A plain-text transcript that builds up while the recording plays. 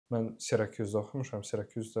Mən Syrakuse'da oxumuşam.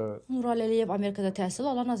 Syrakuse'da Nural Əliyev Amerikada təhsil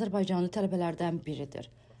alan azərbaycanlı tələbələrdən biridir.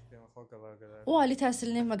 O, ali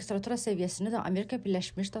təhsilini magistratura səviyyəsini də Amerika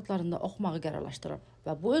Birləşmiş Ştatlarında oxumağı qərarlaşdırıb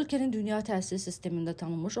və bu ölkənin dünya təhsil sistemində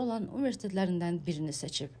tanınmış olan universitetlərindən birini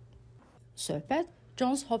seçib. Söhbət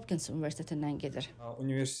Johns Hopkins Universitetindən gedir.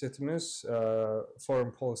 Universitetimiz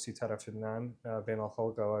Foreign Policy tərəfindən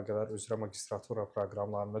beynəlxalq əlaqələr üzrə magistratura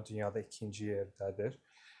proqramlarında dünyada 2-ci yerdədir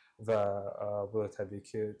və bu da təbii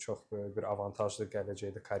ki, çox böyük bir avantajlı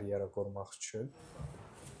gələcəkdə karyera qurmaq üçün.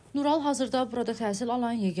 Nural hazırda burada təhsil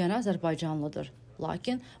alan yeganə azərbaycanlıdır.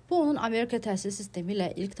 Lakin bu onun Amerika təhsil sistemi ilə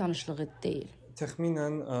ilk tanışlığı deyil.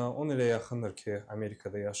 Təxminən 10 ilə yaxındır ki,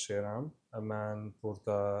 Amerikada yaşayıram. Mən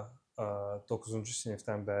burada 9-cu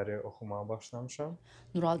sinifdən bəri oxumağa başlamışam.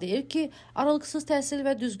 Nural deyir ki, aralıqsız təhsil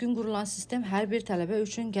və düzgün qurulan sistem hər bir tələbə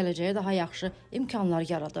üçün gələcəyə daha yaxşı imkanlar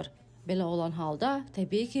yaradır. Belə olan halda,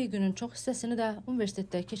 təbii ki, günün çox hissəsini də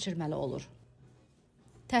universitetdə keçirməli olur.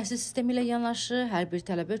 Təhsil sistemi ilə yanaşı, hər bir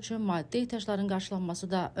tələbə üçün maddi ehtiyacların qarşılanması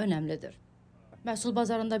da önəmlidir. Məhsul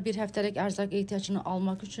bazarında bir həftəlik ərzaq ehtiyacını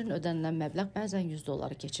almaq üçün ödənilən məbləğ bəzən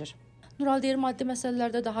 $100 keçir. Nural deyir, maddi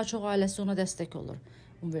məsələlərdə daha çox ailəsi ona dəstək olur.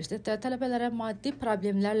 Universitetdə tələbələrə maddi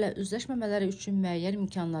problemlərlə üzləşməmələri üçün müəyyən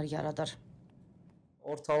imkanlar yaradır.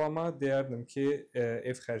 Ortalama deyərdim ki,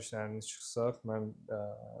 ev xərclərini çıxsaq, mən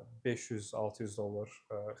 $500-600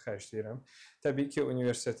 xərcləyirəm. Təbii ki,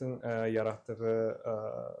 universitetin yaratdığı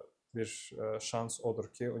bir şans odur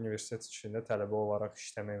ki, universitet içində tələbə olaraq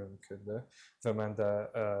işləmək mümkündür və mən də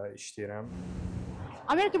işləyirəm.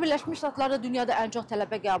 Amerika Birləşmiş Ştatları dünyada ən çox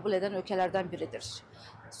tələbə qəbul edən ölkələrdən biridir.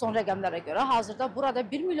 Son rəqəmlərə görə hazırda burada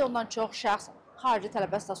 1 milyondan çox şəxs xarici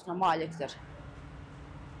tələbə statusuna malikdir.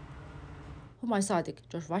 Humay Sadiq,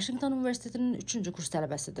 George Washington Universitetinin 3-cü kurs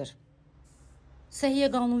tələbəsidir.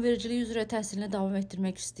 Səhiyyə qanunvericiliyi üzrə təhsilini davam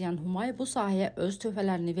etdirmək istəyən Humay bu sahəyə öz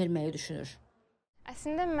töhfələrini verməyi düşünür.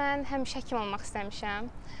 Əslində mən həmişə həkim olmaq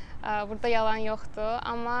istəmişəm. Burada yalan yoxdur,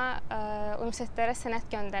 amma universitetlərə sənəd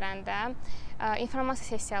göndərəndə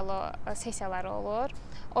informasiya sessiyaları olur.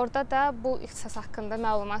 Orada da bu ixtisas haqqında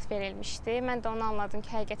məlumat verilmişdi. Mən də onu anladım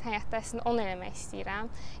ki, həqiqətən həyatda əslində onu eləmək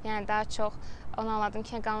istəyirəm. Yəni daha çox onu anladım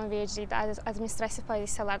ki, qanunvericilikdə, administrativ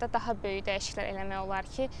pozisiyalarda daha böyük dəyişikliklər eləmək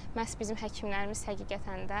olar ki, məhz bizim həkimlərimiz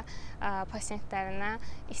həqiqətən də pasientlərinə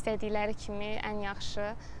istədikləri kimi ən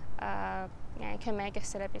yaxşı köməyi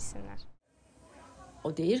göstərə bilsinlər. O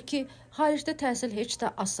deyir ki, xaricdə təhsil heç də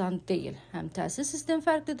asan deyil. Həm təhsil sistemi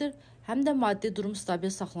fərqlidir, həm də maddi durum stabil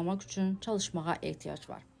saxlamaq üçün çalışmağa ehtiyac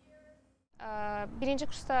var. Birinci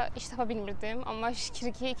kursda iş tapa bilmirdim, amma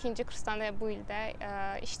şükür ki, ikinci kursdan da bu ildə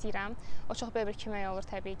işləyirəm. O çox böyük bir kömək olur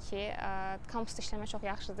təbii ki. Kampusda işləmək çox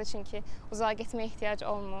yaxşıdır, çünki uzağa getməyə ehtiyac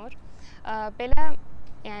olmur. Belə,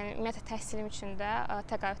 yəni ümumiyyətlə təhsilim üçün də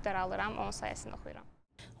təqaüdlər alıram, onun sayəsində oxuyuram.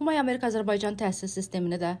 Humay Amerika-Azərbaycan təhsil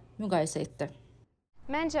sistemini də müqayisə etdi.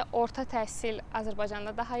 Məncə orta təhsil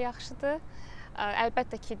Azərbaycanda daha yaxşıdır.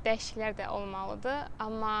 Əlbəttə ki, dəyişikliklər də olmalıdır,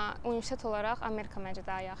 amma universitet olaraq Amerika məncə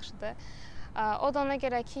daha yaxşıdır. O da ona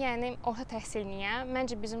görə ki, yəni orta təhsil niyə?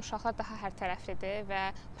 Məncə bizim uşaqlar daha hərtərəflidir və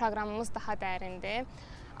proqramımız daha dərindir.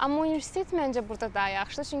 Amma universitet məncə burada daha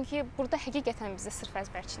yaxşıdır, çünki burada həqiqətən bizdə sırf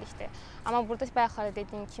əzbərçilikdir. Amma burada bayaqlarda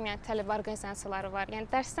dediyim kimi, yəni tələbə orqanizasiyaları var. Yəni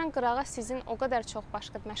dərsdən qırağa sizin o qədər çox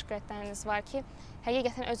başqa məşğuliyyətləriniz var ki,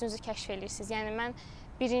 həqiqətən özünüzü kəşf edirsiniz. Yəni mən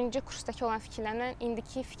birinci kursdakı olan fikirlərimlə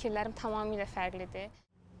indiki fikirlərim tamamilə fərqlidir.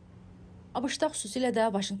 ABŞ-da xüsusilə də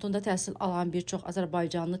Vaşinqtonda təhsil alan bir çox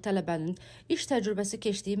azərbaycanlı tələbənin iş təcrübəsi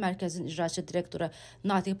keçdiyi mərkəzin icraçı direktoru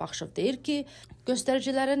Natiq Baxışov deyir ki,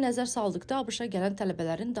 göstəricilərə nəzər saldıqda ABŞ-a gələn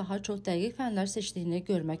tələbələrin daha çox dəqiq fənlər seçdiyini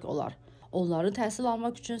görmək olar. Onların təhsil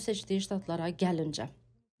almaq üçün seçdiyi ştatlara gəlincə.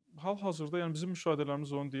 Hal-hazırda yəni bizim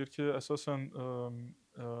müşahidələrimiz onu deyir ki, əsasən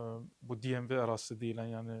bu DMV ərazisi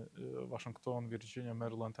deyilən, yəni Washington, Virginia,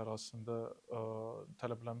 Maryland ərazisində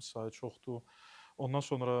tələbələrimiz sayı çoxdur. Ondan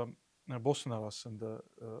sonra Boston ərazisində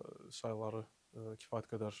sayıları kifayət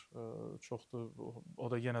qədər çoxdur. O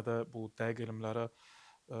da yenə də bu dəqiq elmlərə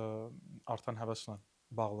artan həvəslə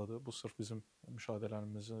bağlıdır. Bu sırf bizim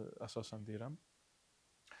müşahidələrimizi əsasən deyirəm.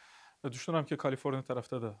 Düşünürəm ki, Kaliforniya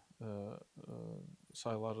tərəfdə də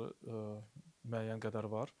sayıları müəyyən qədər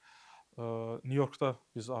var. New Yorkda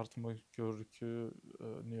biz artımı görürük ki,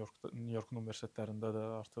 New Yorkun universitetlərində də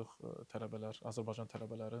artıq tələbələr, Azərbaycan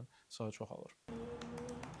tələbələrin sayı çoxalır.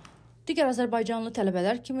 Digər azərbaycanlı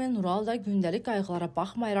tələbələr kimi Nural da gündəlik qayğılara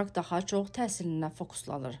baxmayaraq daha çox təhsilinə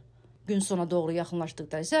fokuslanır. Gün sona doğru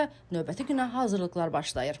yaxınlaşdıqda isə növbəti günə hazırlıqlar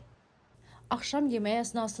başlayır. Axşam yeməyi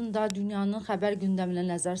əsnasında dünyanın xəbər gündəminə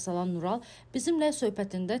nəzər salan Nural bizimlə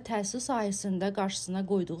söhbətində təhsil sahəsində qarşısına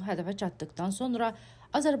qoyduğu hədəfə çatdıqdan sonra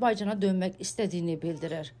Azərbaycana dönmək istədiyini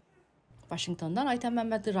bildirir. Vaşinqtondan Aytən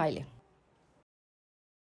Məmmədli Rayli.